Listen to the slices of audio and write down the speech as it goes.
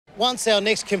Once our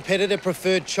next competitor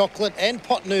preferred chocolate and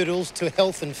pot noodles to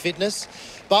health and fitness,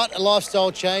 but a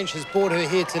lifestyle change has brought her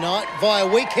here tonight via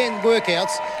weekend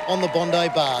workouts on the Bondi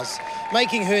bars.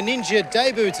 Making her ninja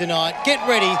debut tonight, get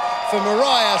ready for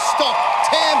Mariah Stop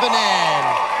Tambunan.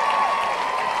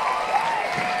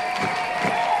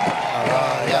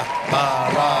 Mariah,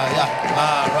 Mariah,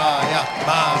 Mariah,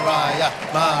 Mariah,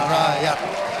 Mariah.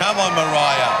 Come on,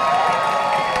 Mariah.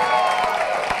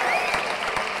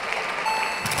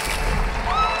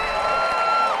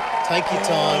 Take your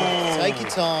time, take your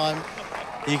time.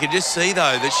 You can just see,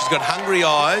 though, that she's got hungry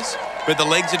eyes, but the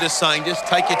legs are just saying, just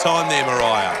take your time there,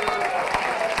 Mariah.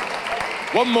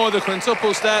 One more of the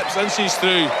quintuple steps and she's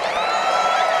through.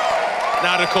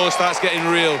 Now the course starts getting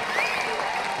real.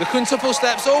 The quintuple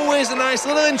steps, always a nice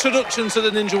little introduction to the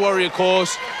Ninja Warrior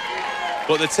course,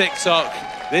 but the TikTok,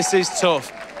 this is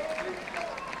tough.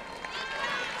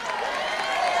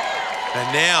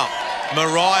 And now,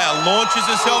 Mariah launches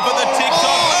herself at the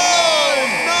TikTok. Oh,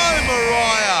 no,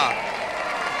 Mariah!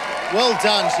 Well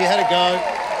done, she had a go.